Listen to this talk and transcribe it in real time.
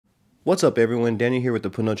What's up everyone, Daniel here with the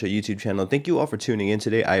Panocha YouTube channel. Thank you all for tuning in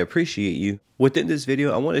today, I appreciate you. Within this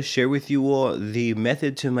video, I want to share with you all the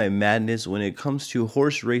method to my madness when it comes to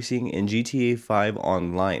horse racing in GTA 5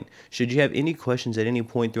 Online. Should you have any questions at any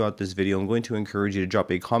point throughout this video, I'm going to encourage you to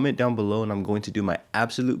drop a comment down below and I'm going to do my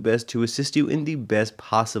absolute best to assist you in the best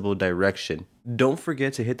possible direction. Don't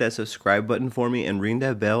forget to hit that subscribe button for me and ring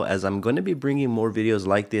that bell, as I'm going to be bringing more videos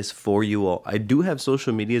like this for you all. I do have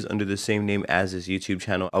social medias under the same name as this YouTube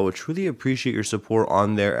channel. I would truly appreciate your support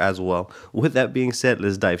on there as well. With that being said,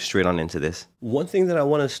 let's dive straight on into this. One thing that I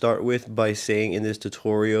want to start with by saying in this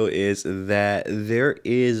tutorial is that there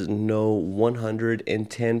is no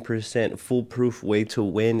 110% foolproof way to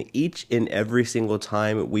win each and every single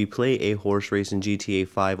time we play a horse race in GTA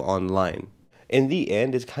 5 Online. In the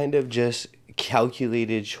end, it's kind of just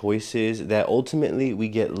calculated choices that ultimately we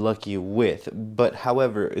get lucky with. But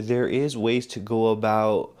however, there is ways to go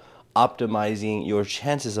about optimizing your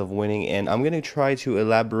chances of winning, and I'm going to try to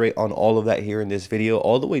elaborate on all of that here in this video,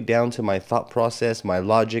 all the way down to my thought process, my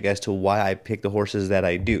logic as to why I pick the horses that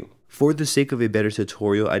I do. For the sake of a better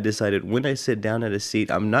tutorial, I decided when I sit down at a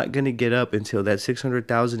seat, I'm not going to get up until that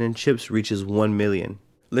 600,000 in chips reaches 1 million.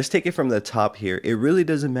 Let's take it from the top here. It really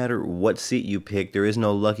doesn't matter what seat you pick. There is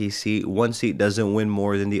no lucky seat. One seat doesn't win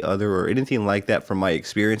more than the other or anything like that from my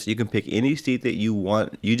experience. You can pick any seat that you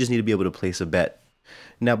want. You just need to be able to place a bet.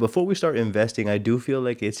 Now, before we start investing, I do feel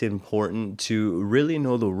like it's important to really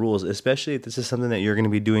know the rules, especially if this is something that you're going to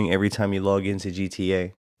be doing every time you log into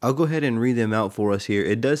GTA. I'll go ahead and read them out for us here.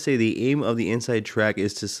 It does say the aim of the inside track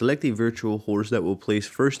is to select a virtual horse that will place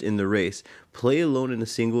first in the race, play alone in a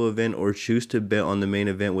single event, or choose to bet on the main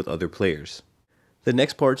event with other players. The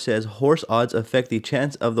next part says horse odds affect the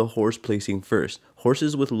chance of the horse placing first.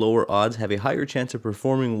 Horses with lower odds have a higher chance of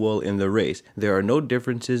performing well in the race. There are no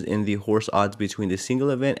differences in the horse odds between the single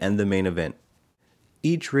event and the main event.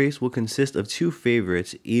 Each race will consist of two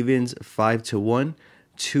favorites, evens 5-1,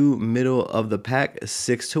 two middle of the pack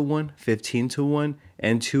 6-1, 15-1,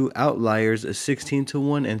 and two outliers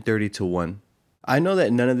 16-1 and 30-1. I know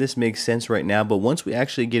that none of this makes sense right now, but once we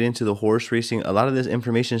actually get into the horse racing, a lot of this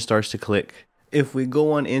information starts to click. If we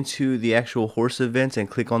go on into the actual horse events and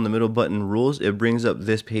click on the middle button rules, it brings up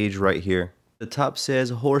this page right here. The top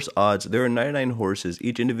says horse odds. There are 99 horses.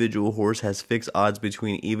 Each individual horse has fixed odds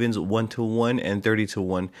between evens 1-1 and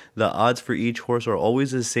 30-1. The odds for each horse are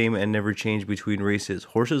always the same and never change between races.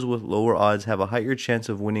 Horses with lower odds have a higher chance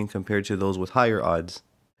of winning compared to those with higher odds.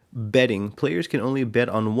 Betting. Players can only bet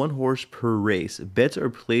on one horse per race. Bets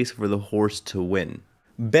are placed for the horse to win.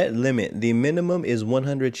 Bet limit. The minimum is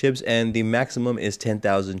 100 chips and the maximum is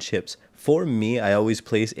 10,000 chips. For me, I always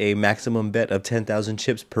place a maximum bet of 10,000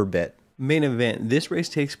 chips per bet. Main event. This race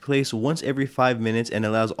takes place once every 5 minutes and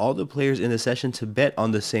allows all the players in the session to bet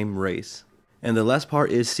on the same race. And the last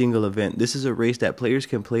part is single event. This is a race that players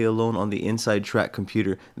can play alone on the inside track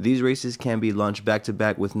computer. These races can be launched back to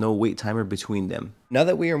back with no wait timer between them. Now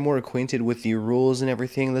that we are more acquainted with the rules and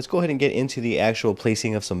everything, let's go ahead and get into the actual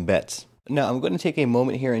placing of some bets. Now, I'm going to take a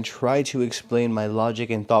moment here and try to explain my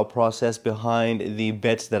logic and thought process behind the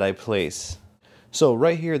bets that I place. So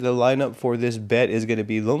right here, the lineup for this bet is going to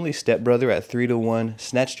be Lonely Stepbrother at 3-1,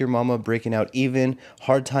 Snatched Your Mama breaking out even,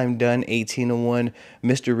 Hard Time Done 18-1,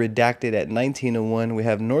 Mr. Redacted at 19-1, we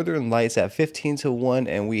have Northern Lights at 15-1,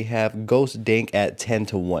 and we have Ghost Dank at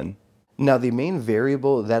 10-1. Now, the main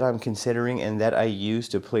variable that I'm considering and that I use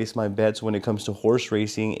to place my bets when it comes to horse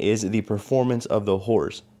racing is the performance of the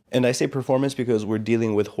horse. And I say performance because we're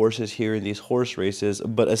dealing with horses here in these horse races,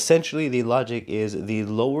 but essentially the logic is the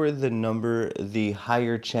lower the number, the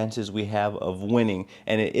higher chances we have of winning.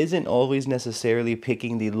 And it isn't always necessarily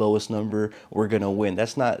picking the lowest number we're going to win.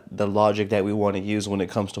 That's not the logic that we want to use when it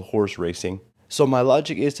comes to horse racing. So my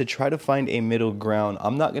logic is to try to find a middle ground.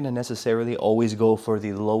 I'm not going to necessarily always go for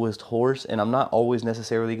the lowest horse, and I'm not always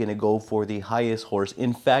necessarily going to go for the highest horse.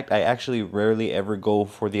 In fact, I actually rarely ever go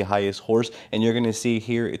for the highest horse, and you're going to see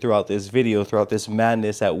here throughout this video, throughout this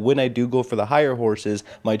madness, that when I do go for the higher horses,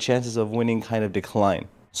 my chances of winning kind of decline.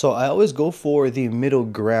 So I always go for the middle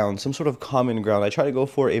ground, some sort of common ground. I try to go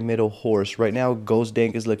for a middle horse. Right now, Ghost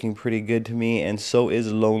Dank is looking pretty good to me, and so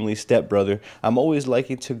is Lonely Stepbrother. I'm always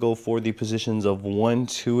liking to go for the positions of 1,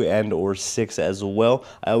 2, and or 6 as well.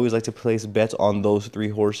 I always like to place bets on those 3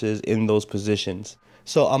 horses in those positions.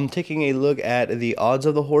 So I'm taking a look at the odds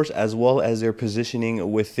of the horse as well as their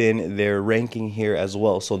positioning within their ranking here as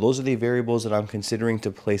well. So those are the variables that I'm considering to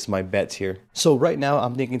place my bets here. So right now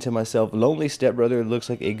I'm thinking to myself, Lonely Stepbrother looks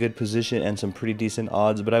like a good position and some pretty decent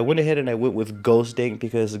odds, but I went ahead and I went with Ghost Dank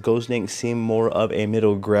because Ghost Dank seemed more of a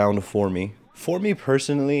middle ground for me. For me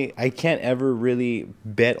personally, I can't ever really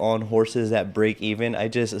bet on horses that break even.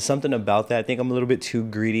 Something about that, I think I'm a little bit too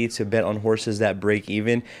greedy to bet on horses that break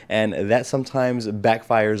even, and that sometimes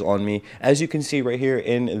backfires on me. As you can see right here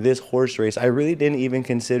in this horse race, I really didn't even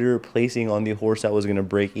consider placing on the horse that was going to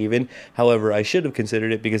break even. However, I should have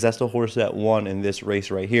considered it because that's the horse that won in this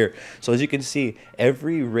race right here. So as you can see,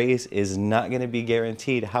 every race is not going to be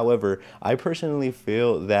guaranteed. However, I personally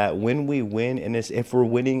feel that when we win, and if we're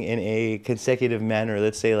winning in a consecutive manner,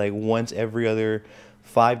 let's say like once every other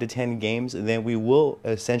 5 to 10 games, then we will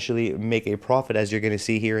essentially make a profit, as you're going to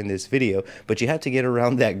see here in this video. But you have to get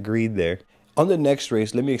around that greed there. On the next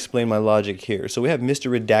race, let me explain my logic here. So we have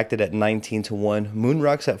Mr. Redacted at 19 to 1,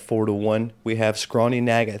 Moonrocks at 4 to 1, we have Scrawny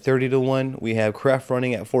Nag at 30 to 1, we have Craft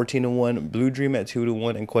Running at 14 to 1, Blue Dream at 2 to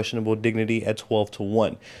 1, and Questionable Dignity at 12 to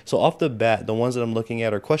 1. So off the bat, the ones that I'm looking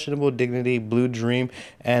at are Questionable Dignity, Blue Dream,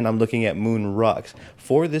 and I'm looking at Moonrocks.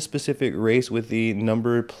 For this specific race, with the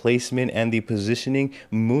number placement and the positioning,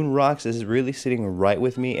 Moonrocks is really sitting right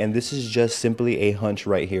with me, and this is just simply a hunch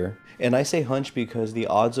right here. And I say hunch because the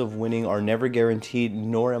odds of winning are never guaranteed,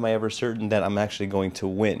 nor am I ever certain that I'm actually going to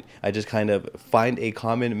win. I just kind of find a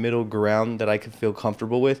common middle ground that I can feel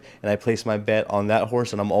comfortable with, and I place my bet on that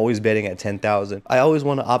horse, and I'm always betting at 10,000. I always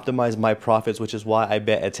want to optimize my profits, which is why I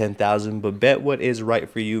bet at 10,000, but bet what is right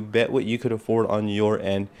for you, bet what you could afford on your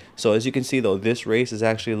end. So as you can see though, this race is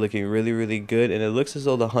actually looking really, really good, and it looks as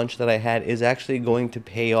though the hunch that I had is actually going to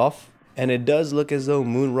pay off. And it does look as though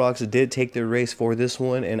Moonrocks did take the race for this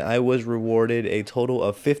one, and I was rewarded a total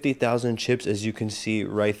of 50,000 chips, as you can see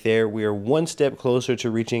right there. We are one step closer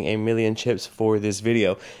to reaching 1,000,000 chips for this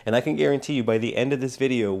video, and I can guarantee you by the end of this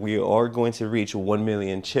video we are going to reach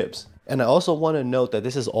 1,000,000 chips. And I also want to note that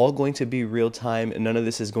this is all going to be real time. None of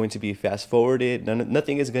this is going to be fast forwarded.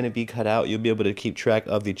 Nothing is going to be cut out. You'll be able to keep track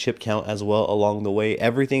of the chip count as well along the way.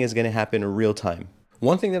 Everything is going to happen in real time.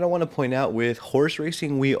 One thing that I want to point out with horse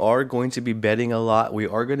racing, we are going to be betting a lot. We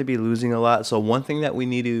are going to be losing a lot. So one thing that we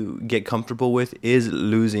need to get comfortable with is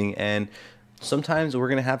losing. And sometimes we're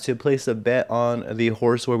going to have to place a bet on the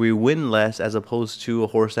horse where we win less as opposed to a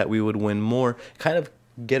horse that we would win more. Kind of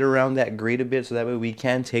get around that greed a bit so that way we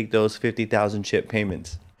can take those 50,000 chip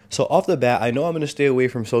payments. So off the bat, I know I'm going to stay away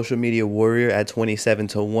from Social Media Warrior at 27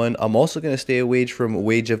 to 1. I'm also going to stay away from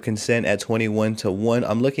Wage of Consent at 21 to 1.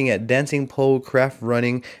 I'm looking at Dancing Pole, Craft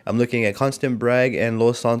Running. I'm looking at Constant Brag and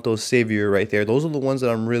Los Santos Savior right there. Those are the ones that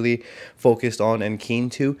I'm really focused on and keen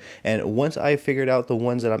to. And once I figured out the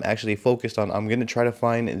ones that I'm actually focused on, I'm going to try to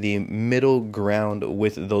find the middle ground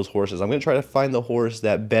with those horses. I'm going to try to find the horse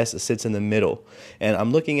that best sits in the middle. And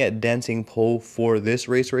I'm looking at Dancing Pole for this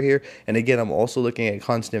race right here. And again, I'm also looking at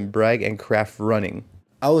Constant Brag and Craft Running.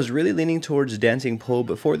 I was really leaning towards Dancing Pole,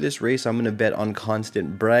 but for this race I'm going to bet on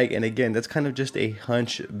Constant Brag, and again, that's kind of just a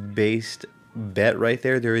hunch based bet right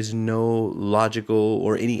there. There is no logical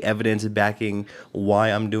or any evidence backing why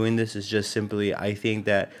I'm doing this. It's just simply I think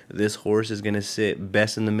that this horse is going to sit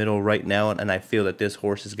best in the middle right now, and I feel that this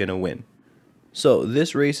horse is going to win. So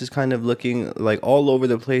this race is kind of looking like all over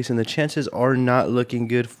the place, and the chances are not looking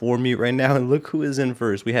good for me right now. And look who is in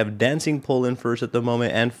first. We have Dancing Pole in first at the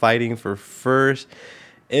moment and fighting for first.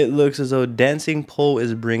 It looks as though Dancing Pole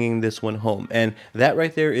is bringing this one home, and that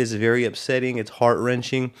right there is very upsetting. It's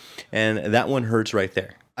heart-wrenching, and that one hurts right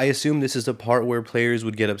there. I assume this is the part where players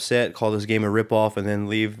would get upset, call this game a ripoff, and then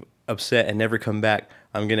leave upset and never come back.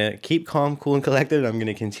 I'm going to keep calm, cool, and collected. I'm going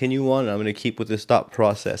to continue on, and I'm going to keep with this thought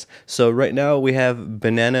process. So right now we have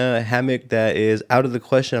Banana Hammock that is out of the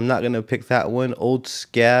question. I'm not going to pick that one. Old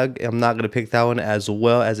Skag, I'm not going to pick that one as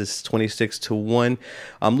well, as it's 26 to 1.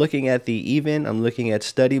 I'm looking at the even. I'm looking at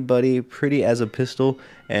Study Buddy, Pretty as a Pistol,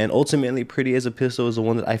 and ultimately Pretty as a Pistol is the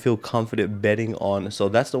one that I feel confident betting on. So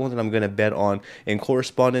that's the one that I'm going to bet on. In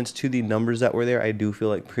correspondence to the numbers that were there, I do feel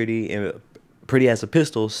like Pretty as a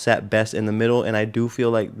Pistol sat best in the middle, and I do feel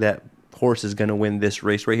like that horse is going to win this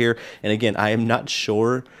race right here. And again, I am not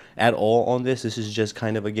sure at all on this. This is just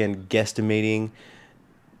kind of, again, guesstimating,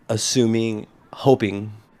 assuming,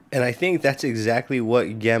 hoping. And I think that's exactly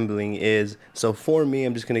what gambling is. So for me,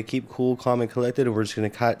 I'm just going to keep cool, calm, and collected, and we're just going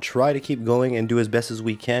to try to keep going and do as best as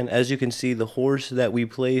we can. As you can see, the horse that we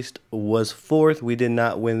placed was fourth. We did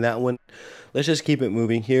not win that one. Let's just keep it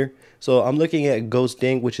moving here. So I'm looking at Ghost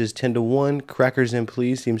Dink, which is 10 to 1. Crackers and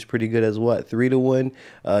Please seems pretty good as what? 3 to 1.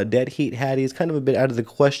 Dead Heat Hattie is kind of a bit out of the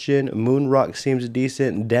question. Moonrock seems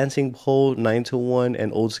decent. Dancing Pole 9 to 1,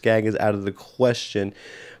 and Old Skag is out of the question.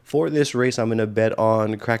 For this race, I'm going to bet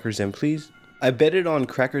on Crackers and Please. I betted on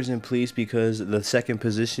Crackers and Please because the second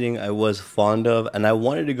positioning I was fond of, and I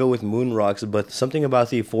wanted to go with Moon Rocks, but something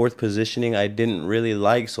about the fourth positioning I didn't really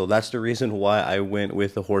like, so that's the reason why I went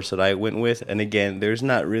with the horse that I went with. And again, there's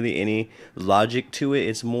not really any logic to it.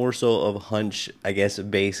 It's more so of hunch, I guess,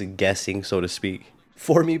 base guessing, so to speak.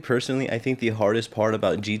 For me personally, I think the hardest part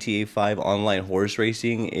about GTA 5 online horse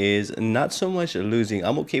racing is not so much losing.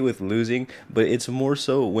 I'm okay with losing, but it's more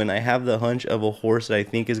so when I have the hunch of a horse that I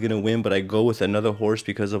think is going to win, but I go with another horse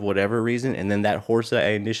because of whatever reason, and then that horse that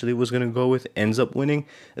I initially was going to go with ends up winning.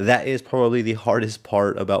 That is probably the hardest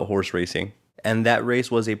part about horse racing. And that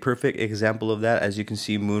race was a perfect example of that. As you can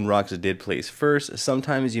see, Moon Rocks did place first.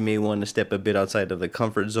 Sometimes you may want to step a bit outside of the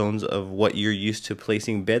comfort zones of what you're used to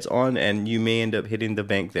placing bets on, and you may end up hitting the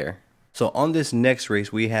bank there. So on this next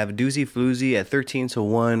race, we have Doozy Floozy at 13 to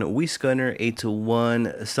 1, Wee Scunner 8 to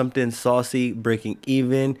 1, Something Saucy breaking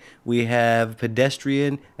even. We have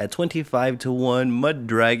Pedestrian at 25 to 1, Mud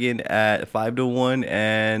Dragon at 5 to 1,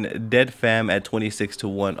 and Dead Fam at 26 to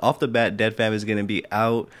 1. Off the bat, Dead Fam is going to be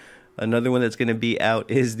out. Another one that's going to be out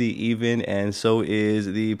is the even, and so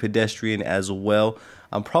is the Pedestrian as well.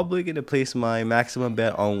 I'm probably going to place my maximum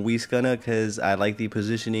bet on Wee Scunner because I like the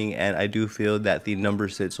positioning and I do feel that the number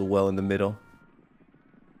sits well in the middle.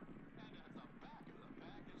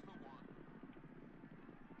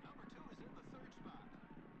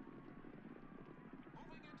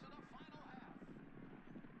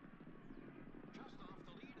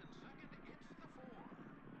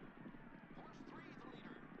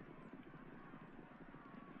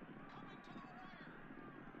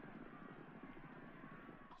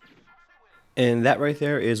 And that right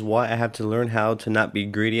there is why I have to learn how to not be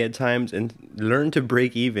greedy at times and learn to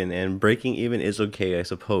break even. And breaking even is okay, I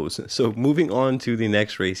suppose. So moving on to the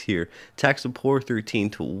next race here. Tax the Poor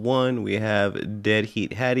 13 to 1. We have Dead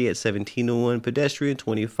Heat Hattie at 17 to 1. Pedestrian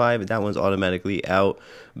 25. That one's automatically out.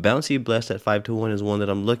 Bouncy Blessed at 5 to 1 is one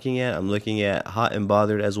that I'm looking at. I'm looking at Hot and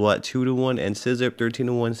Bothered as well at 2 to 1. And Scissor 13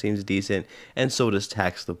 to 1 seems decent. And so does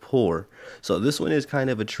Tax the Poor. So this one is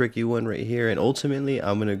kind of a tricky one right here. And ultimately,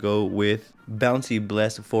 I'm going to go with Bouncy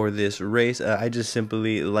Blessed for this race. I just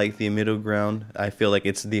simply like the middle ground. I feel like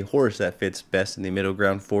it's the horse that fits best in the middle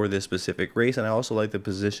ground for this specific race, and I also like the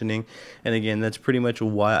positioning. And again, that's pretty much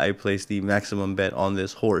why I placed the maximum bet on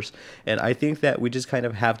this horse. And I think that we just kind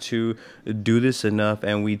of have to do this enough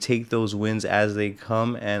and we take those wins as they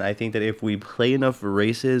come. And I think that if we play enough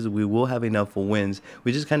races, we will have enough wins.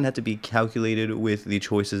 We just kind of have to be calculated with the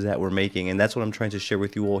choices that we're making, and that's what I'm trying to share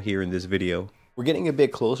with you all here in this video. We're getting a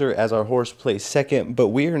bit closer as our horse placed second, but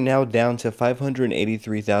we are now down to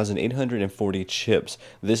 583,840 chips.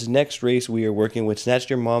 This next race we are working with Snatch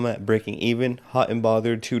Your Mama at breaking even, Hot and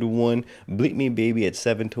Bothered 2 to 1, Bleep Me Baby at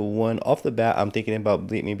 7 to 1. Off the bat, I'm thinking about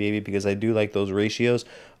Bleep Me Baby because I do like those ratios.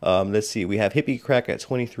 Let's see, we have Hippie Crack at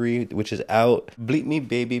 23, which is out. Bleep Me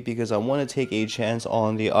Baby because I want to take a chance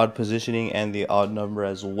on the odd positioning and the odd number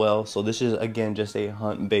as well. So this is again just a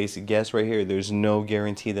hunt-based guess right here. There's no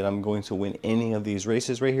guarantee that I'm going to win any of these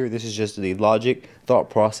races right here. This is just the logic, thought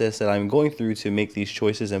process that I'm going through to make these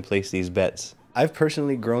choices and place these bets. I've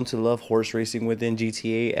personally grown to love horse racing within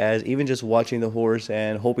GTA, as even just watching the horse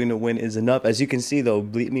and hoping to win is enough. As you can see though,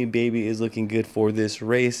 Bleep Me Baby is looking good for this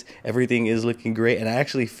race. Everything is looking great, and I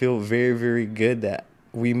actually feel very, very good that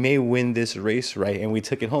we may win this race right, and we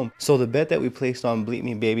took it home. So the bet that we placed on Bleep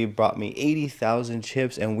Me Baby brought me 80,000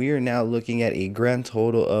 chips, and we are now looking at a grand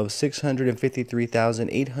total of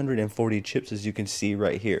 653,840 chips, as you can see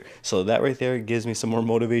right here. So that right there gives me some more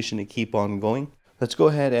motivation to keep on going. Let's go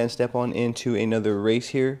ahead and step on into another race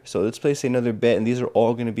here. So let's place another bet, and these are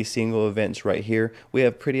all going to be single events right here. We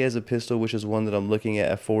have Pretty as a Pistol, which is one that I'm looking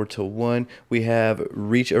at 4 to 1. We have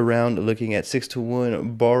Reach Around looking at 6 to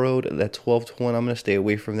 1. Borrowed at 12 to 1. I'm going to stay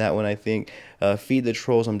away from that one, I think. Feed the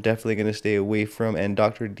Trolls, I'm definitely going to stay away from. And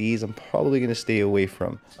Dr. D's, I'm probably going to stay away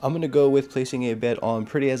from. I'm going to go with placing a bet on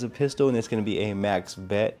Pretty as a Pistol, and it's going to be a max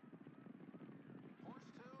bet.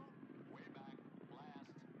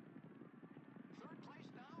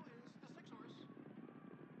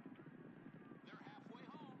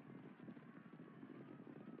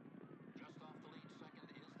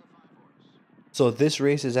 So this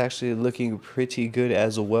race is actually looking pretty good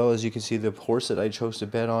as well. As you can see, the horse that I chose to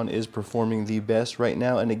bet on is performing the best right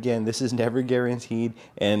now. And again, this is never guaranteed.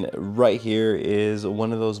 And right here is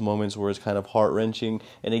one of those moments where it's kind of heart-wrenching.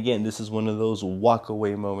 And again, this is one of those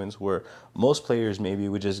walk-away moments where most players maybe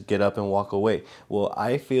would just get up and walk away. Well,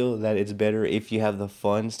 I feel that it's better if you have the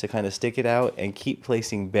funds to kind of stick it out and keep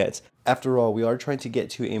placing bets. After all, we are trying to get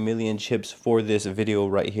to 1,000,000 chips for this video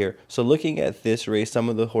right here. So looking at this race, some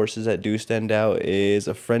of the horses that do stand out is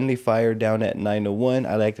a Friendly Fire down at 9-1.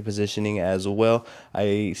 I like the positioning as well.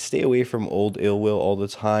 I stay away from Old Ill Will all the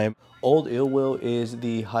time. Old Ill Will is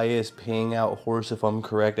the highest paying out horse, if I'm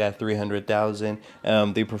correct, at 300,000.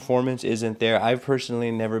 The performance isn't there. I've personally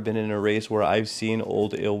never been in a race where I've seen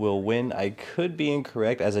Old Ill Will win. I could be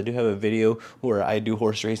incorrect, as I do have a video where I do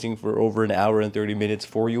horse racing for over an hour and 30 minutes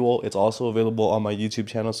for you all. It's also available on my YouTube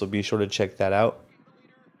channel, so be sure to check that out.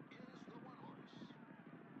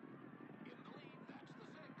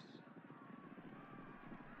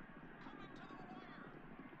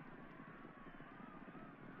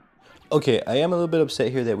 Okay, I am a little bit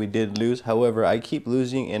upset here that we did lose. However, I keep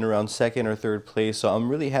losing in around second or third place, so I'm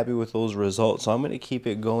really happy with those results. So I'm going to keep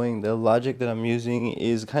it going. The logic that I'm using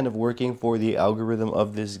is kind of working for the algorithm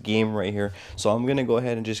of this game right here. So I'm going to go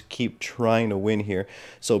ahead and just keep trying to win here.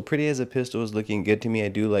 So Pretty as a Pistol is looking good to me. I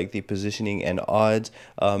do like the positioning and odds.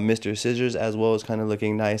 Mr. Scissors as well is kind of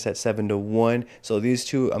looking nice at 7-1. So these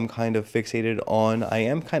two I'm kind of fixated on. I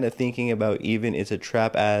am kind of thinking about even It's a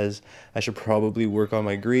Trap, as I should probably work on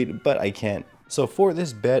my greed, but I can't. So for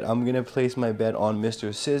this bet, I'm going to place my bet on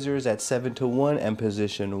Mr. Scissors at 7-1 and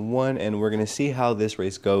position 1, and we're going to see how this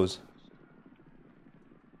race goes.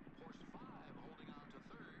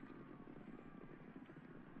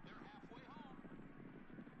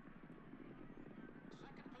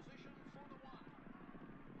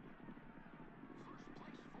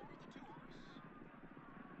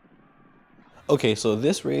 Okay, so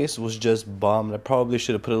this race was just bombed. I probably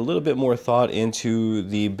should have put a little bit more thought into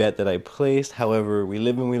the bet that I placed. However, we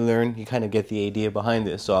live and we learn. You kind of get the idea behind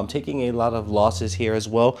this. So I'm taking a lot of losses here as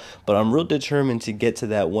well, but I'm real determined to get to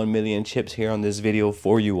that 1,000,000 chips here on this video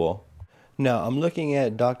for you all. Now I'm looking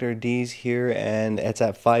at Dr. D's here, and it's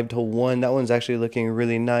at 5-1. That one's actually looking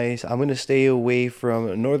really nice. I'm going to stay away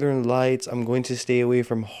from Northern Lights. I'm going to stay away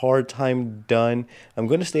from Hard Time Done. I'm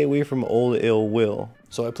going to stay away from Old Ill Will.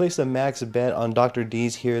 So I placed a max bet on Dr.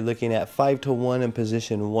 D's here, looking at 5-1 in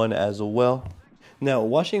position 1 as well. Now,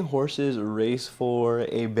 watching horses race for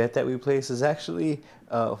a bet that we place is actually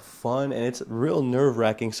fun, and it's real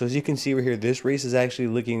nerve-wracking. So as you can see right here, this race is actually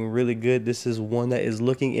looking really good. This is one that is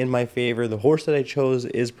looking in my favor. The horse that I chose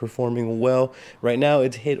is performing well. Right now,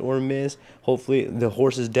 it's hit or miss. Hopefully, the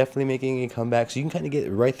horse is definitely making a comeback. So you can kind of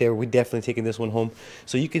get right there. We're definitely taking this one home.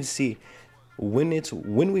 So you can see,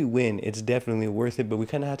 when we win, it's definitely worth it, but we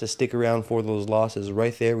kind of have to stick around for those losses.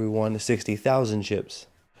 Right there, we won 60,000 chips.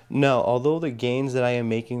 Now, although the gains that I am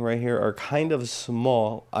making right here are kind of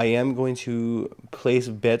small, I am going to place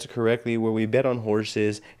bets correctly where we bet on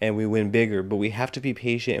horses and we win bigger, but we have to be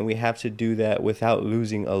patient and we have to do that without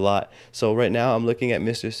losing a lot. So right now I'm looking at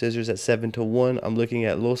Mr. Scissors at 7-1. I'm looking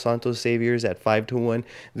at Los Santos Saviors at 5-1.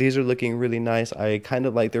 These are looking really nice. I kind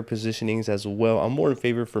of like their positionings as well. I'm more in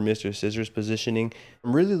favor for Mr. Scissors positioning.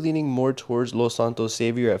 I'm really leaning more towards Los Santos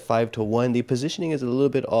Savior at 5-1. The positioning is a little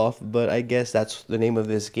bit off, but I guess that's the name of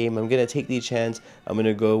this game. I'm going to take the chance. I'm going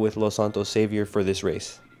to go with Los Santos Savior for this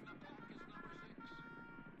race.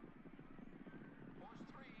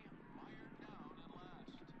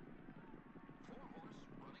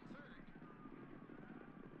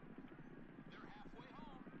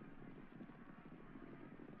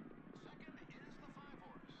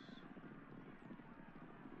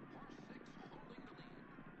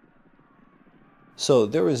 So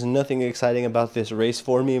there was nothing exciting about this race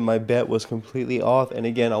for me. My bet was completely off. And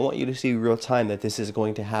again, I want you to see real time that this is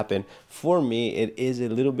going to happen. For me, it is a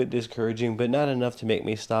little bit discouraging, but not enough to make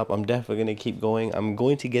me stop. I'm definitely going to keep going. I'm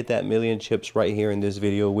going to get that 1,000,000 chips right here in this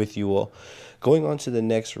video with you all. Going on to the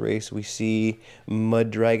next race, we see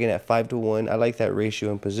Mud Dragon at 5-1. I like that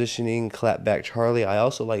ratio and positioning. Clapback Charlie, I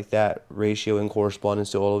also like that ratio in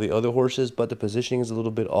correspondence to all of the other horses, but the positioning is a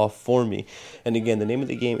little bit off for me. And again, the name of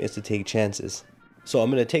the game is to take chances. So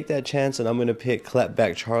I'm going to take that chance, and I'm going to pick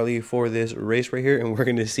Clapback Charlie for this race right here, and we're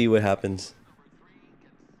going to see what happens.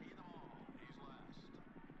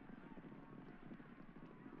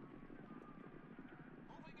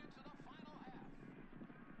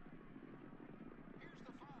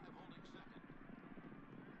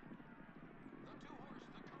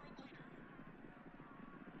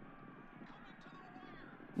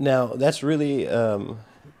 Now, that's really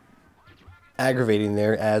aggravating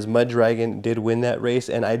there, as Mud Dragon did win that race,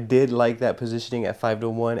 and I did like that positioning at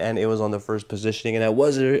 5-1, and it was on the first positioning, and I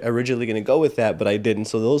was originally going to go with that, but I didn't.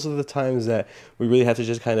 So those are the times that we really have to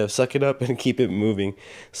just kind of suck it up and keep it moving.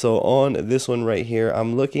 So on this one right here,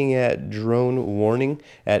 I'm looking at Drone Warning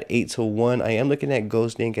at 8-1. I am looking at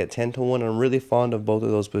Ghost Ink at 10-1. I'm really fond of both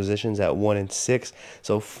of those positions at 1 and 6.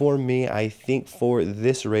 So for me, I think for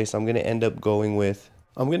this race, I'm going to end up going with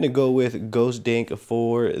Ghost Dink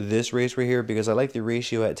for this race right here, because I like the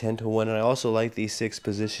ratio at 10-1, and I also like the 6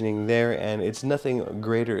 positioning there, and it's nothing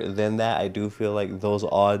greater than that. I do feel like those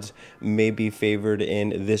odds may be favored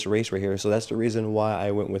in this race right here, so that's the reason why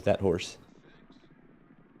I went with that horse.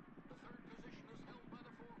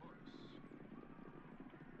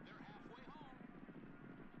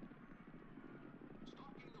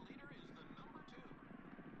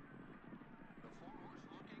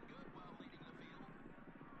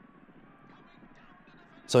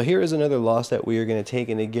 So here is another loss that we are going to take,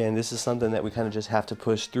 and again, this is something that we kind of just have to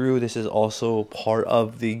push through. This is also part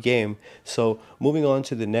of the game. So moving on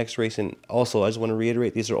to the next race, and also I just want to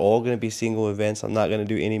reiterate, these are all going to be single events. I'm not going to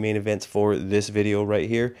do any main events for this video right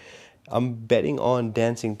here. I'm betting on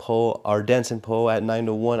Dancing Pole at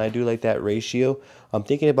 9-1. I do like that ratio. I'm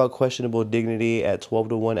thinking about Questionable Dignity at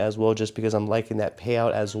 12-1 as well, just because I'm liking that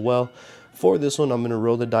payout as well. For this one, I'm going to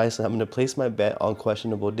roll the dice, and I'm going to place my bet on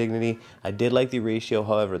Questionable Dignity. I did like the ratio,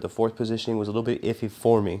 however, the 4th positioning was a little bit iffy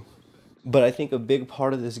for me. But I think a big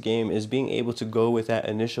part of this game is being able to go with that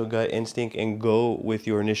initial gut instinct and go with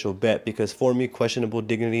your initial bet, because for me, Questionable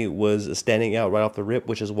Dignity was standing out right off the rip,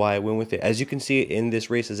 which is why I went with it. As you can see, in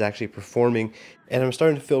this race is actually performing, and I'm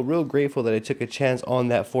starting to feel real grateful that I took a chance on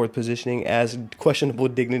that 4th positioning, as Questionable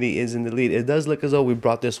Dignity is in the lead. It does look as though we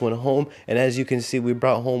brought this one home, and as you can see, we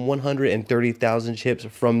brought home 130,000 chips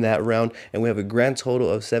from that round, and we have a grand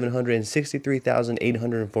total of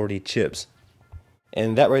 763,840 chips.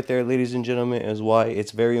 And that right there, ladies and gentlemen, is why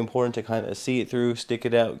it's very important to kind of see it through, stick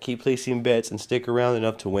it out, keep placing bets, and stick around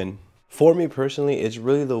enough to win. For me personally, it's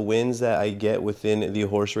really the wins that I get within the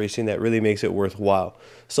horse racing that really makes it worthwhile.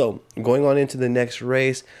 So going on into the next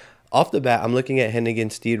race, off the bat, I'm looking at Hennigan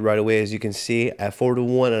Steed right away, as you can see, at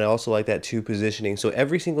 4-1, and I also like that 2 positioning. So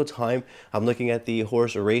every single time, I'm looking at the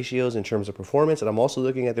horse ratios in terms of performance, and I'm also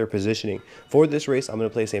looking at their positioning. For this race, I'm going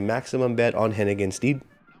to place a maximum bet on Hennigan Steed.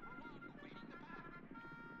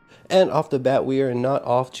 And off the bat, we are not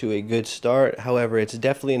off to a good start. However, it's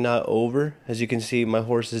definitely not over. As you can see, my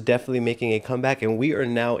horse is definitely making a comeback, and we are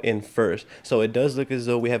now in first. So it does look as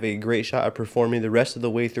though we have a great shot at performing the rest of the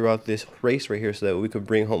way throughout this race right here, so that we could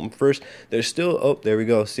bring home first. There's still, oh, there we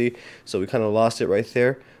go, see? So we kind of lost it right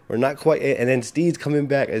there. We're not quite, and then Steed's coming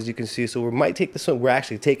back, as you can see. So we might take this one. We're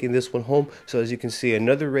actually taking this one home. So as you can see,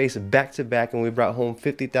 another race back to back, and we brought home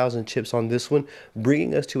 50,000 chips on this one,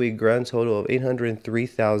 bringing us to a grand total of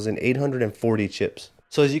 803,840 chips.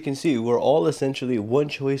 So as you can see, we're all essentially one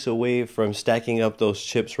choice away from stacking up those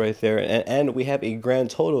chips right there. And we have a grand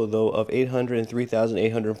total, though, of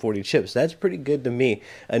 803,840 chips. That's pretty good to me,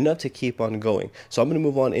 enough to keep on going. So I'm going to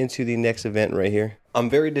move on into the next event right here. I'm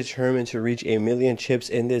very determined to reach 1,000,000 chips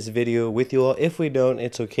in this video with you all. If we don't,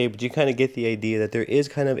 it's okay, but you kind of get the idea that there is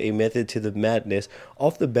kind of a method to the madness.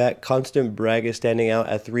 Off the bat, Constant Brag is standing out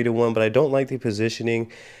at 3-1, but I don't like the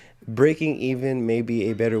positioning. Breaking even may be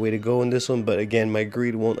a better way to go in this one, but again, my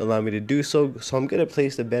greed won't allow me to do so, so I'm going to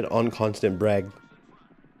place the bet on Constant Brag.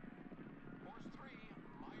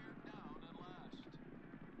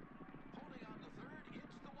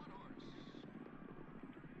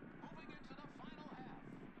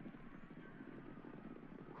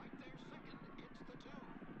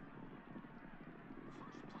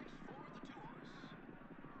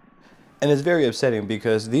 And it's very upsetting,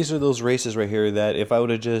 because these are those races right here that if I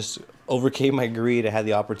would have just overcame my greed, I had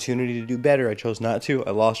the opportunity to do better. I chose not to.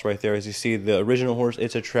 I lost right there. As you see, the original horse,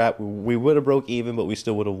 It's a Trap, we would have broke even, but we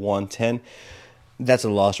still would have won 10. That's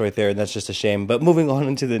a loss right there, and that's just a shame. But moving on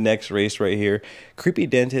into the next race right here, Creepy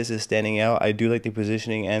Dentist is standing out. I do like the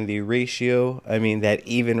positioning and the ratio. I mean, that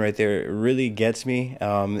even right there really gets me.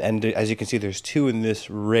 And as you can see, there's 2 in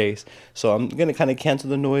this race. So I'm going to kind of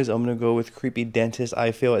cancel the noise. I'm going to go with Creepy Dentist.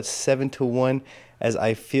 I feel at 7-1, as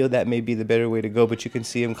I feel that may be the better way to go, but you can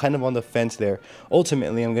see I'm kind of on the fence there.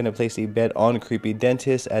 Ultimately, I'm going to place a bet on Creepy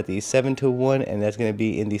Dentist at the 7-1, and that's going to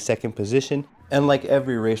be in the 2nd position. And like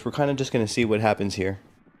every race, we're kind of just going to see what happens here.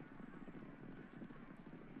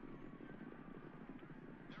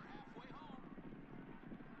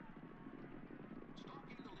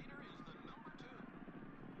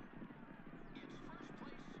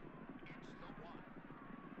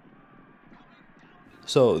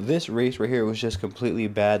 So this race right here was just completely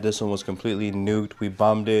bad. This one was completely nuked. We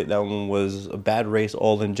bombed it. That one was a bad race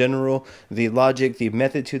all in general. The logic, the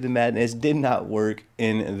method to the madness did not work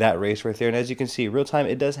in that race right there. And as you can see, real time,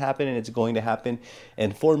 it does happen and it's going to happen.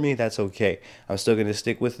 And for me, that's okay. I'm still going to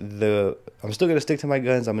stick to my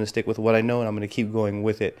guns. I'm going to stick with what I know and I'm going to keep going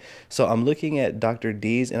with it. So I'm looking at Dr.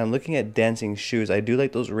 D's and I'm looking at Dancing Shoes. I do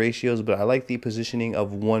like those ratios, but I like the positioning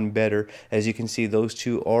of one better. As you can see, those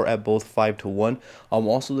two are at both 5-1. I'm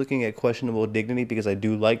also looking at Questionable Dignity because I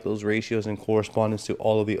do like those ratios in correspondence to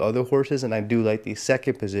all of the other horses, and I do like the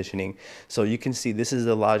second positioning. So you can see this is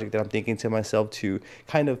the logic that I'm thinking to myself to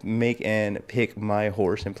kind of make and pick my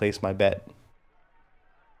horse and place my bet.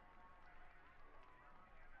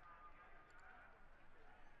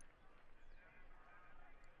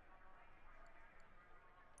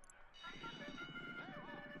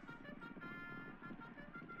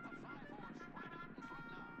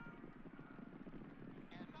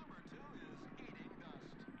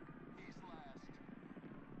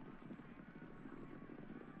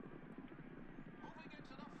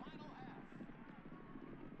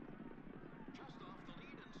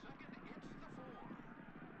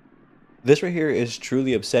 This right here is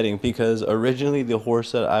truly upsetting because originally the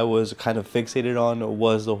horse that I was kind of fixated on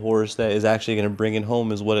was the horse that is actually going to bring it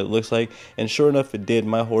home, is what it looks like. And sure enough, it did.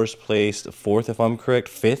 My horse placed fourth, if I'm correct,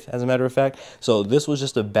 fifth, as a matter of fact. So this was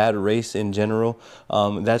just a bad race in general.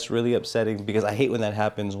 That's really upsetting because I hate when that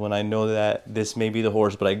happens, when I know that this may be the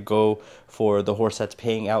horse, but I go for the horse that's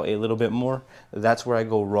paying out a little bit more. That's where I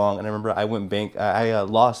go wrong. And I remember I went bank. I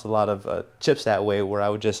lost a lot of chips that way, where I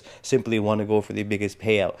would just simply want to go for the biggest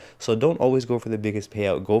payout. So don't always go for the biggest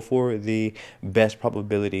payout. Go for the best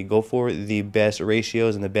probability. Go for the best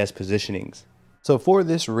ratios and the best positionings. So for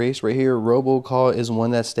this race right here, Robocall is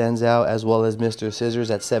one that stands out, as well as Mr.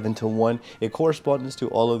 Scissors at 7-1. It corresponds to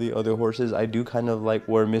all of the other horses. I do kind of like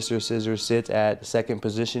where Mr. Scissors sits at second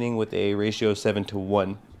positioning with a ratio of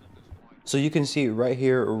 7-1. So you can see right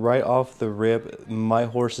here, right off the rip, my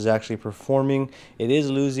horse is actually performing. It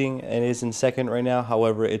is losing and is in second right now.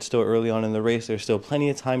 However, it's still early on in the race. There's still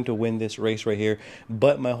plenty of time to win this race right here.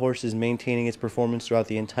 But my horse is maintaining its performance throughout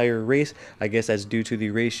the entire race. I guess that's due to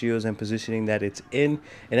the ratios and positioning that it's in.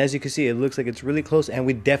 And as you can see, it looks like it's really close. And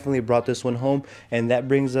we definitely brought this one home. And that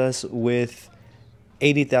brings us with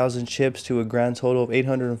 80,000 chips to a grand total of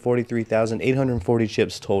 843,840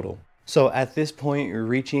 chips total. So at this point,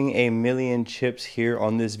 reaching a million chips here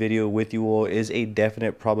on this video with you all is a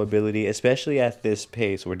definite probability, especially at this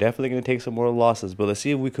pace. We're definitely going to take some more losses, but let's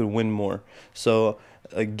see if we could win more. So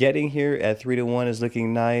getting here at 3-1 is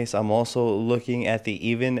looking nice. I'm also looking at the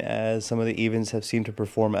even, as some of the evens have seemed to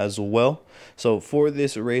perform as well. So for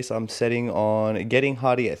this race, I'm setting on Getting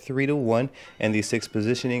Hottie at 3-1 and the sixth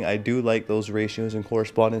positioning. I do like those ratios in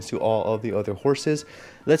correspondence to all of the other horses.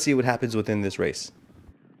 Let's see what happens within this race.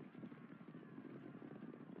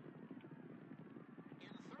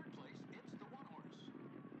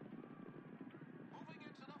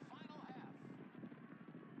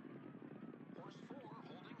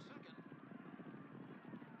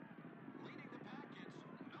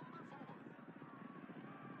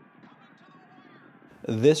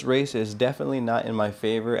 This race is definitely not in my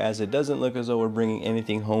favor, as it doesn't look as though we're bringing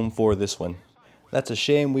anything home for this one. That's a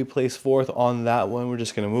shame. We placed fourth on that one. We're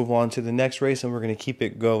just going to move on to the next race and we're going to keep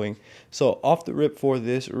it going. So off the rip for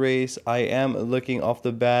this race, I am looking off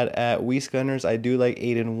the bat at Gunners. I do like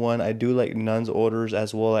 8-1. I do like Nuns Orders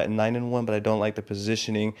as well at 9-1, but I don't like the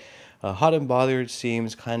positioning. Hot and Bothered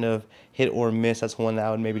seems kind of hit or miss. That's one that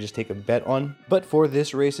I would maybe just take a bet on. But for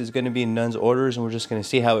this race, it's going to be Nuns Orders and we're just going to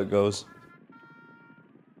see how it goes.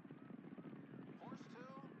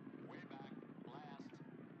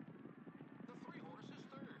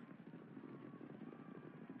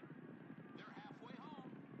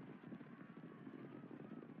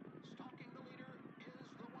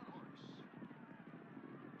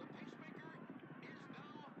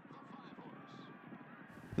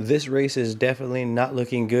 This race is definitely not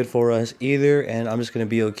looking good for us either, and I'm just going to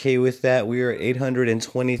be okay with that. We are at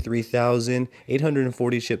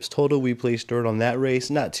 823,840 chips total. We placed third on that race.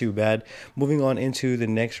 Not too bad. Moving on into the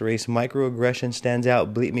next race, Microaggression stands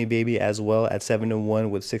out. Bleep Me Baby as well at 7-1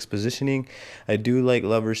 with sixth positioning. I do like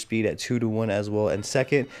Lover's Speed at 2-1 as well and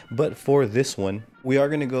second. But for this one, we are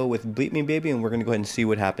going to go with Bleep Me Baby, and we're going to go ahead and see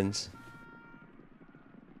what happens.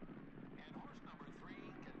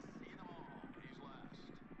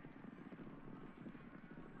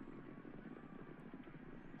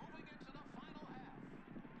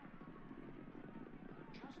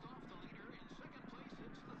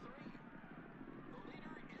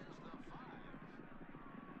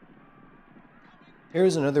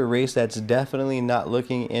 Here's another race that's definitely not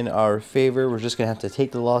looking in our favor. We're just going to have to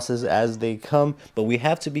take the losses as they come, but we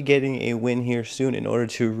have to be getting a win here soon in order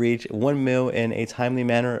to reach 1 mil in a timely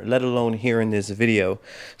manner, let alone here in this video.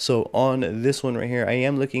 So on this one right here, I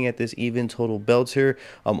am looking at this even total belter.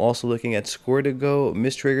 I'm also looking at square to go.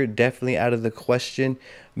 Miss Trigger definitely out of the question.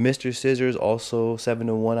 Mr. Scissors also 7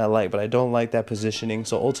 to 1 I like, but I don't like that positioning.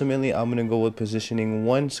 So ultimately, I'm going to go with positioning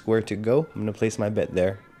 1, square to go. I'm going to place my bet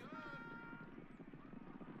there.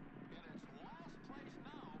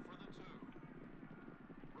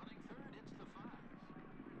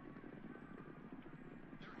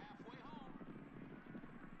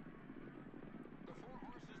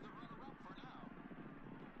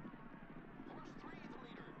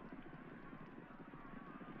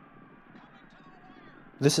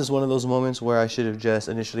 This is one of those moments where I should have just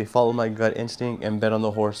initially followed my gut instinct and bet on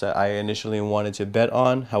the horse that I initially wanted to bet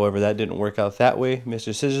on. However, that didn't work out that way.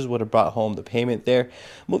 Mr. Scissors would have brought home the payment there.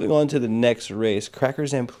 Moving on to the next race.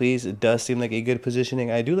 Crackers and Please, it does seem like a good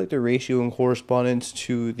positioning. I do like the ratio and correspondence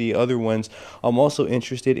to the other ones. I'm also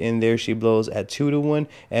interested in There She Blows at 2 to 1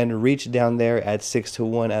 and Reach down there at 6 to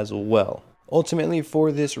 1 as well. Ultimately,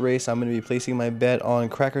 for this race, I'm going to be placing my bet on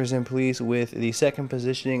Crackers and Please with the second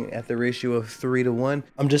positioning at the ratio of 3 to 1.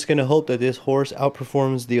 I'm just going to hope that this horse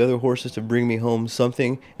outperforms the other horses to bring me home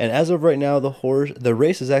something. And as of right now, the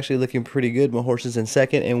race is actually looking pretty good. My horse is in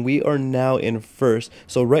second, and we are now in first.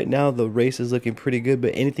 So right now, the race is looking pretty good,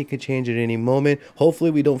 but anything could change at any moment.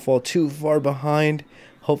 Hopefully, we don't fall too far behind.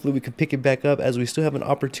 Hopefully we can pick it back up as we still have an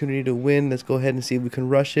opportunity to win. Let's go ahead and see if we can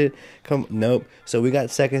rush it. Nope. So we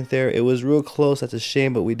got second there. It was real close. That's a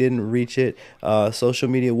shame, but we didn't reach it. Social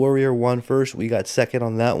Media Warrior won first. We got second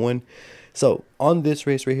on that one. So on this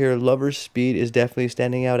race right here, Lover's Speed is definitely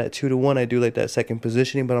standing out at 2 to 1. I do like that second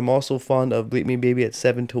positioning, but I'm also fond of Bleep Me Baby at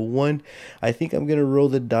 7 to 1. I think I'm going to roll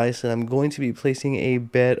the dice, and I'm going to be placing a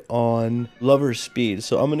bet on Lover's Speed.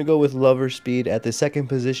 So I'm going to go with Lover's Speed at the second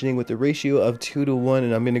positioning with the ratio of 2 to 1,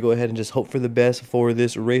 and I'm going to go ahead and just hope for the best for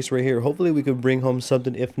this race right here. Hopefully we can bring home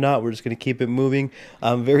something. If not, we're just going to keep it moving.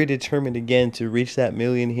 I'm very determined again to reach that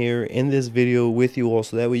million here in this video with you all,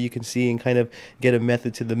 so that way you can see and kind of get a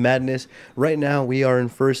method to the madness. Right now we are in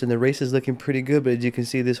first and the race is looking pretty good, but as you can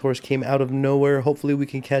see, this horse came out of nowhere. Hopefully we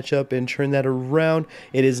can catch up and turn that around.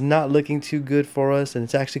 It is not looking too good for us, and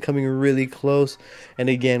it's actually coming really close. And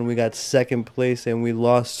again, we got second place and we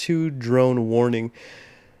lost to Drone Warning.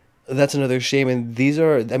 That's another shame, and these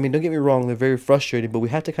are, I mean, don't get me wrong, they're very frustrating, but we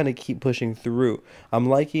have to kind of keep pushing through. I'm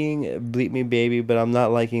liking Bleep Me Baby, but I'm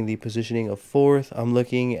not liking the positioning of fourth. I'm going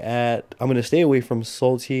to stay away from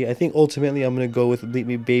Salty. I think ultimately I'm going to go with Bleep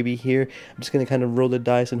Me Baby here. I'm just going to kind of roll the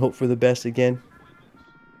dice and hope for the best again.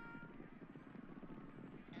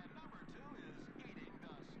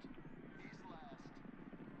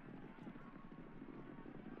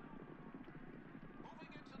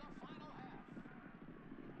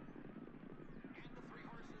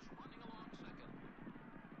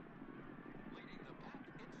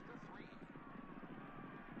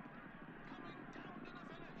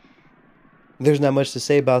 There's not much to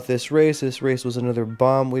say about this race. This race was another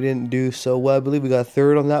bomb. We didn't do so well. I believe we got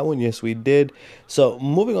third on that one. Yes, we did. So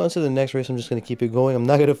moving on to the next race, I'm just going to keep it going. I'm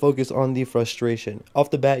not going to focus on the frustration.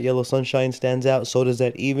 Off the bat, Yellow Sunshine stands out. So does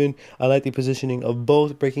that even. I like the positioning of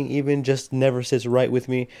both. Breaking even just never sits right with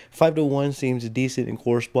me. 5 to 1 seems decent in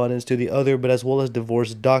correspondence to the other, but as well as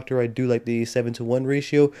Divorced Doctor, I do like the 7 to 1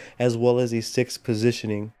 ratio, as well as the 6th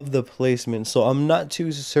positioning of the placement. So I'm not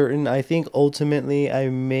too certain. I think ultimately I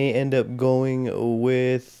may end up going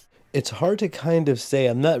with, it's hard to kind of say.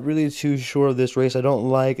 I'm not really too sure of this race. I don't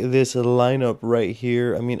like this lineup right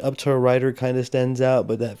here. I mean, Up to a Rider kind of stands out,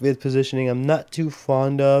 but that 5th positioning I'm not too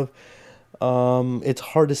fond of. It's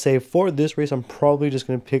hard to say. For this race, I'm probably just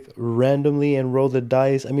going to pick randomly and roll the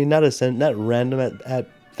dice. I mean, not random at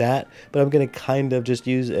that, but I'm going to kind of just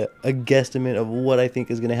use a guesstimate of what I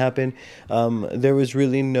think is going to happen. There was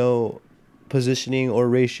really no positioning or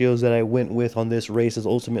ratios that I went with on this race is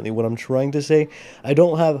ultimately what I'm trying to say. I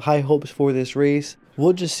don't have high hopes for this race.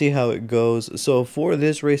 We'll just see how it goes. So for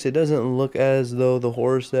this race, it doesn't look as though the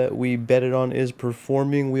horse that we betted on is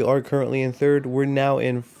performing. We are currently in third. We're now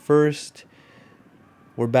in first.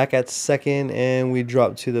 We're back at second, and we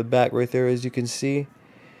dropped to the back right there, as you can see.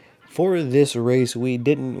 For this race, we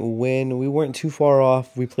didn't win. We weren't too far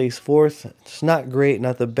off. We placed fourth. It's not great,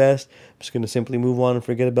 not the best. I'm just going to simply move on and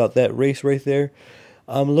forget about that race right there.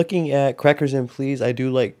 I'm looking at Crackers and Please. I do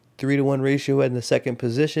like 3-to-1 ratio in the second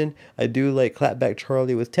position. I do like Clapback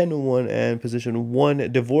Charlie with 10-to-1 and position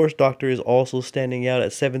 1. Divorce Doctor is also standing out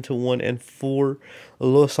at 7-to-1 and 4.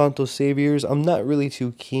 Los Santos Saviors, I'm not really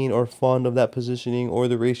too keen or fond of that positioning or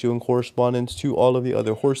the ratio in correspondence to all of the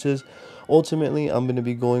other horses. Ultimately, I'm going to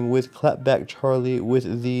be going with Clapback Charlie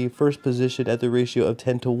with the first position at the ratio of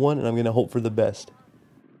 10-to-1, and I'm going to hope for the best.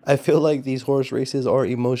 I feel like these horse races are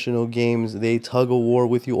emotional games. They tug a war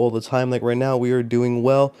with you all the time. Like right now, we are doing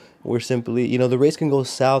well. We're simply, the race can go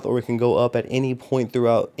south or it can go up at any point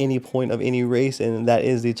throughout any point of any race, and that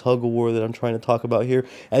is the tug of war that I'm trying to talk about here.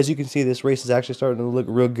 As you can see, this race is actually starting to look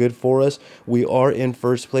real good for us. We are in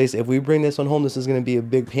first place. If we bring this one home, this is going to be a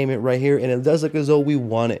big payment right here, and it does look as though we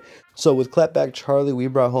want it. So with Clapback Charlie, we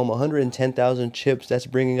brought home 110,000 chips. That's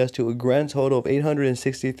bringing us to a grand total of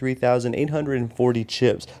 863,840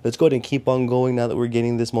 chips. Let's go ahead and keep on going now that we're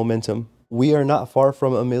getting this momentum. We are not far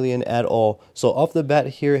from a million at all. So off the bat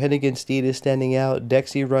here, Hennigan Steed is standing out.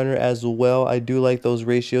 Dexy Runner as well. I do like those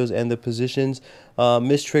ratios and the positions.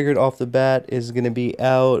 Miss Triggered off the bat is going to be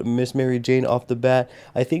out. Miss Mary Jane off the bat.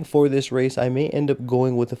 I think for this race, I may end up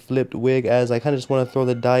going with a flipped wig, as I kind of just want to throw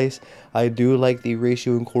the dice. I do like the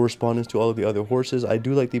ratio in correspondence to all of the other horses. I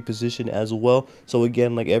do like the position as well. So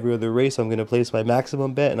again, like every other race, I'm going to place my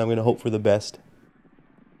maximum bet and I'm going to hope for the best.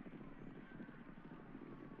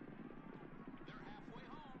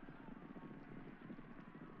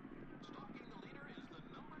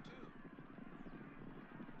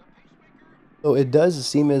 So it does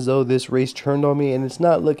seem as though this race turned on me, and it's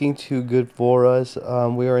not looking too good for us.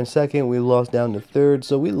 We are in second. We lost down to third.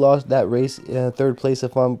 So we lost that race in third place,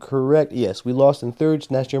 if I'm correct. Yes, we lost in third.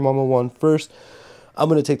 Snatch Your Mama won first. I'm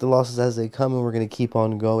going to take the losses as they come, and we're going to keep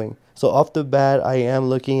on going. So off the bat, I am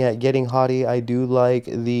looking at Getting Hottie. I do like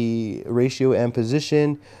the ratio and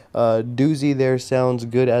position. Doozy there sounds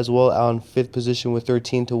good as well, on 5th position with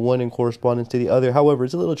 13-to-1 in correspondence to the other. However,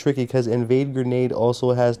 it's a little tricky because Invade Grenade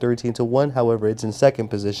also has 13-to-1. However, it's in 2nd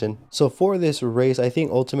position. So for this race, I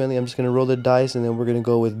think ultimately I'm just going to roll the dice, and then we're going to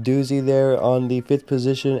go with Doozy there on the 5th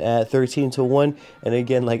position at 13-to-1. And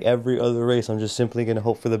again, like every other race, I'm just simply going to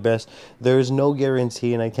hope for the best. There's no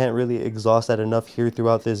guarantee, and I can't really exhaust that enough here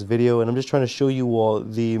throughout this video. And I'm just trying to show you all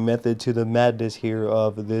the method to the madness here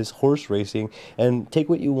of this horse racing. And take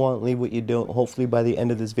what you want, leave what you don't. Hopefully by the end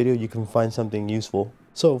of this video you can find something useful.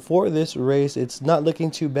 So for this race, it's not looking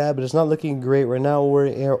too bad, but it's not looking great. Right now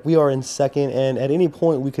we are in second, and at any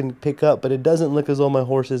point we can pick up, but it doesn't look as though my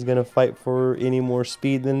horse is going to fight for any more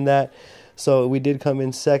speed than that. So we did come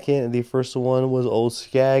in second. The first one was Old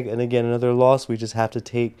Skag, and again, another loss we just have to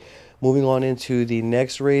take. Moving on into the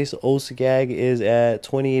next race, Old Skag is at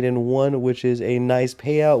 28-1, which is a nice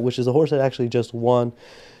payout, which is a horse that actually just won.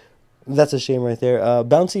 That's a shame right there.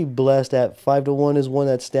 Bouncy Blessed at 5-to-1 is one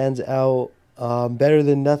that stands out. Better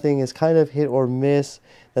Than Nothing is kind of hit or miss.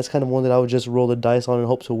 That's kind of one that I would just roll the dice on and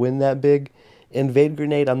hope to win that big. Invade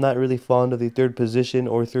Grenade, I'm not really fond of the 3rd position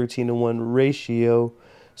or 13-to-1 ratio.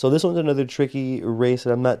 So this one's another tricky race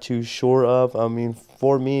that I'm not too sure of. I mean,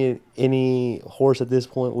 for me, any horse at this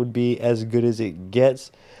point would be as good as it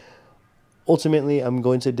gets. Ultimately, I'm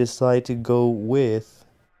going to decide to go with,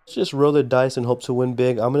 let's just roll the dice and hope to win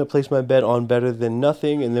big. I'm going to place my bet on Better Than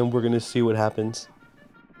Nothing, and then we're going to see what happens.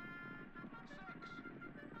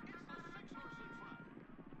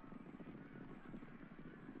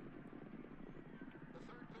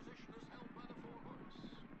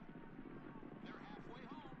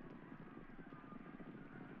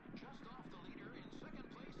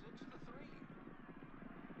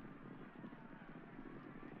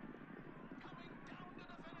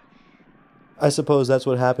 I suppose that's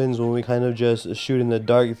what happens when we kind of just shoot in the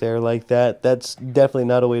dark there like that. That's definitely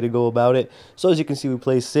not a way to go about it. So as you can see, we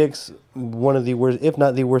placed 6th, one of the worst, if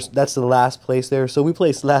not the worst. That's the last place there. So we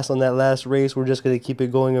placed last on that last race. We're just going to keep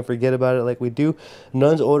it going and forget about it like we do.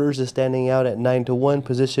 Nun's Orders is standing out at 9-to-1.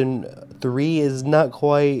 Position 3 is not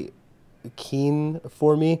quite keen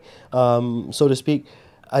for me, so to speak.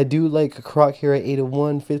 I do like Croc here at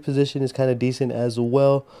 8-to-1. 5th position is kind of decent as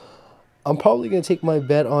well. I'm probably going to take my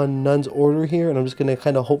bet on Nun's Order here, and I'm just going to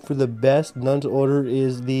kind of hope for the best. Nun's Order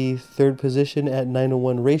is the 3rd position at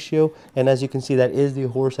 9-to-1 ratio, and as you can see, that is the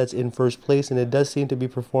horse that's in first place, and it does seem to be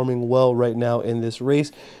performing well right now in this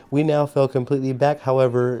race. We now fell completely back.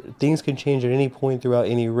 However, things can change at any point throughout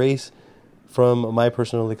any race from my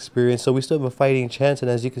personal experience, so we still have a fighting chance,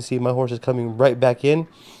 and as you can see, my horse is coming right back in,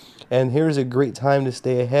 and here's a great time to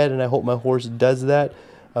stay ahead, and I hope my horse does that.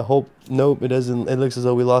 I hope, nope, it doesn't. It looks as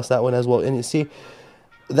though we lost that one as well. And you see,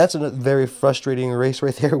 that's a very frustrating race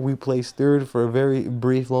right there. We placed 3rd for a very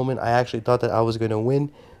brief moment. I actually thought that I was going to win.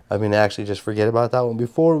 I mean, actually just forget about that one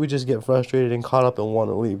before we just get frustrated and caught up and want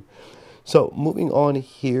to leave. So moving on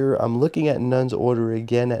here, I'm looking at Nun's order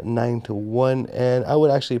again at 9-1, and I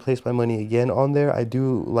would actually place my money again on there. I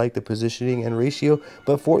do like the positioning and ratio,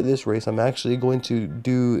 but for this race, I'm actually going to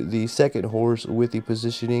do the second horse with the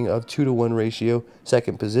positioning of 2-1 ratio,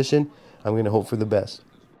 second position. I'm going to hope for the best.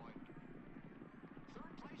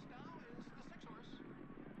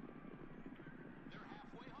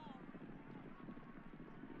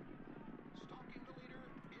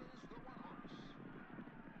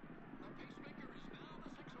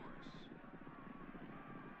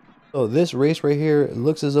 So this race right here, it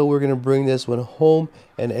looks as though we're going to bring this one home,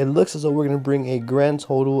 and it looks as though we're going to bring a grand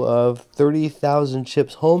total of 30,000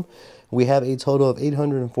 chips home. We have a total of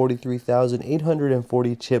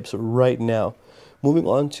 843,840 chips right now. Moving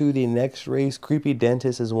on to the next race, Creepy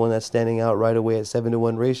Dentist is one that's standing out right away at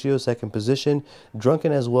 7-1 ratio, second position.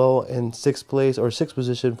 Drunken as well in sixth place or sixth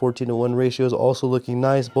position, 14-1 ratios, also looking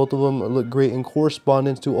nice. Both of them look great in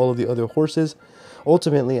correspondence to all of the other horses.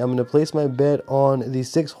 Ultimately, I'm going to place my bet on the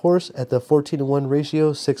sixth horse at the 14-1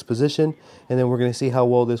 ratio, sixth position, and then we're going to see how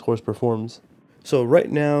well this horse performs. So right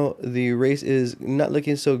now, the race is not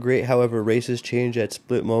looking so great. However, races change at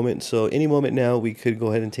split moments. So any moment now, we could go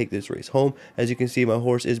ahead and take this race home. As you can see, my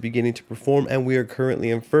horse is beginning to perform, and we are currently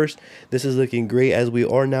in first. This is looking great as we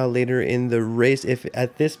are now later in the race. If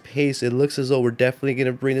at this pace, it looks as though we're definitely going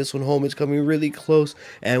to bring this one home. It's coming really close,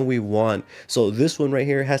 and we won. So this one right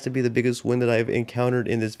here has to be the biggest win that I've encountered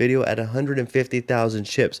in this video at 150,000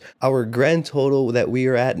 chips. Our grand total that we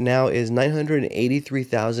are at now is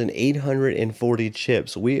 983,840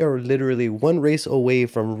 chips. We are literally one race away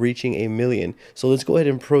from reaching a million. So let's go ahead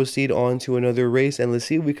and proceed on to another race, and let's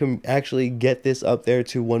see if we can actually get this up there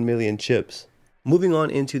to 1 million chips. Moving on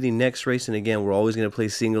into the next race, and again, we're always going to play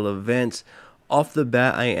single events. Off the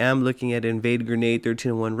bat, I am looking at Invade Grenade,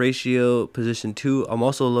 13-1 ratio, position 2. I'm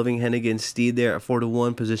also loving Hennigan's Steed there at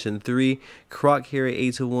 4-1, position 3. Croc here at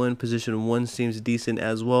 8-1, position 1 seems decent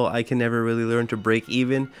as well. I can never really learn to break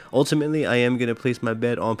even. Ultimately, I am going to place my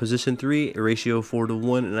bet on position 3, ratio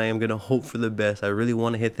 4-1, and I am going to hope for the best. I really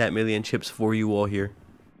want to hit that million chips for you all here.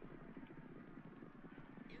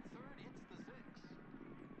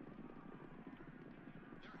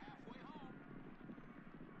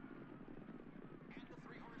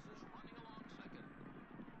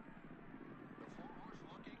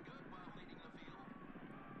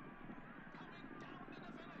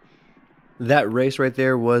 That race right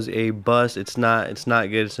there was a bust. It's not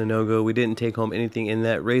good. It's a no-go. We didn't take home anything in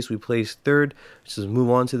that race. We placed third. Let's just move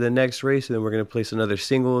on to the next race, and then we're going to place another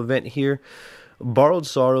single event here. Borrowed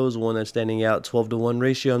Sorrow is one that's standing out, 12-1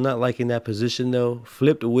 ratio. I'm not liking that position though.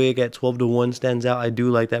 Flipped Wig at 12-1 stands out. I do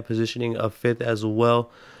like that positioning of fifth as well.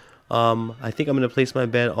 I think I'm going to place my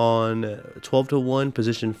bet on 12-1,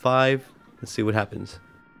 position 5. Let's see what happens.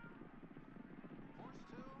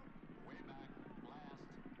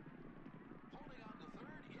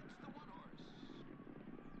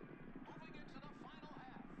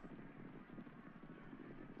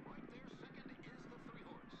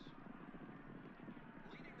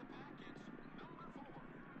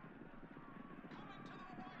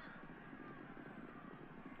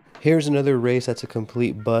 Here's another race that's a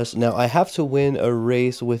complete bust. Now, I have to win a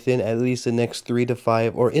race within at least the next 3 to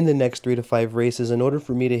 5, or in the next 3 to 5 races in order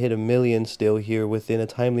for me to hit a million still here within a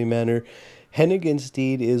timely manner. Hennigan's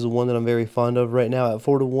Steed is one that I'm very fond of right now at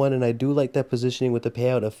 4-1, and I do like that positioning with the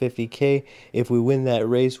payout of 50K. If we win that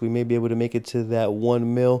race, we may be able to make it to that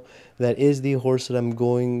 1 mil. That is the horse that I'm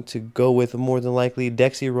going to go with more than likely.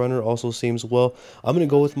 Dexy Runner also seems well. I'm going to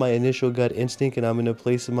go with my initial gut instinct, and I'm going to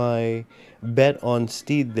place my bet on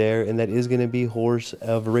Steed there, and that is going to be horse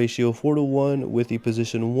of ratio 4-1 with the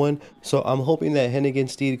position 1. So I'm hoping that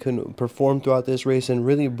Hennigan's Steed can perform throughout this race and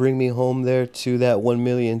really bring me home there to that 1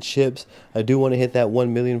 million chips. I do want to hit that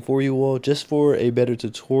 1 million for you all just for a better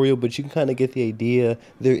tutorial, but you can kind of get the idea.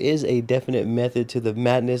 There is a definite method to the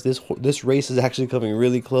madness. This race is actually coming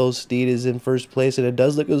really close. Steed is in first place, and it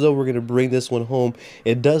does look as though we're going to bring this one home.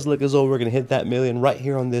 It does look as though we're going to hit that million right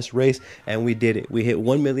here on this race, and we did it. We hit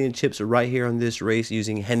 1 million chips right here on this race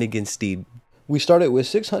using Hennigan's Steed. We started with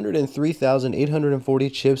 603,840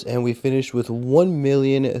 chips, and we finished with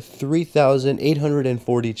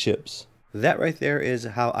 1,003,840 chips. That right there is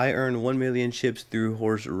how I earn 1 million chips through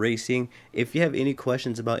horse racing. If you have any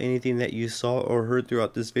questions about anything that you saw or heard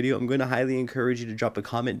throughout this video, I'm going to highly encourage you to drop a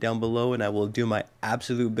comment down below, and I will do my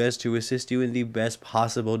absolute best to assist you in the best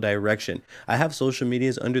possible direction. I have social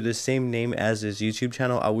medias under the same name as this YouTube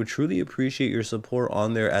channel. I would truly appreciate your support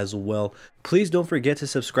on there as well. Please don't forget to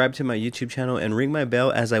subscribe to my YouTube channel and ring my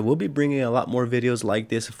bell, as I will be bringing a lot more videos like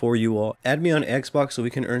this for you all. Add me on Xbox so we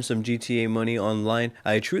can earn some GTA money online.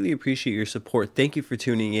 I truly appreciate your support. Thank you for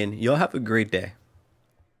tuning in. Y'all have a great day.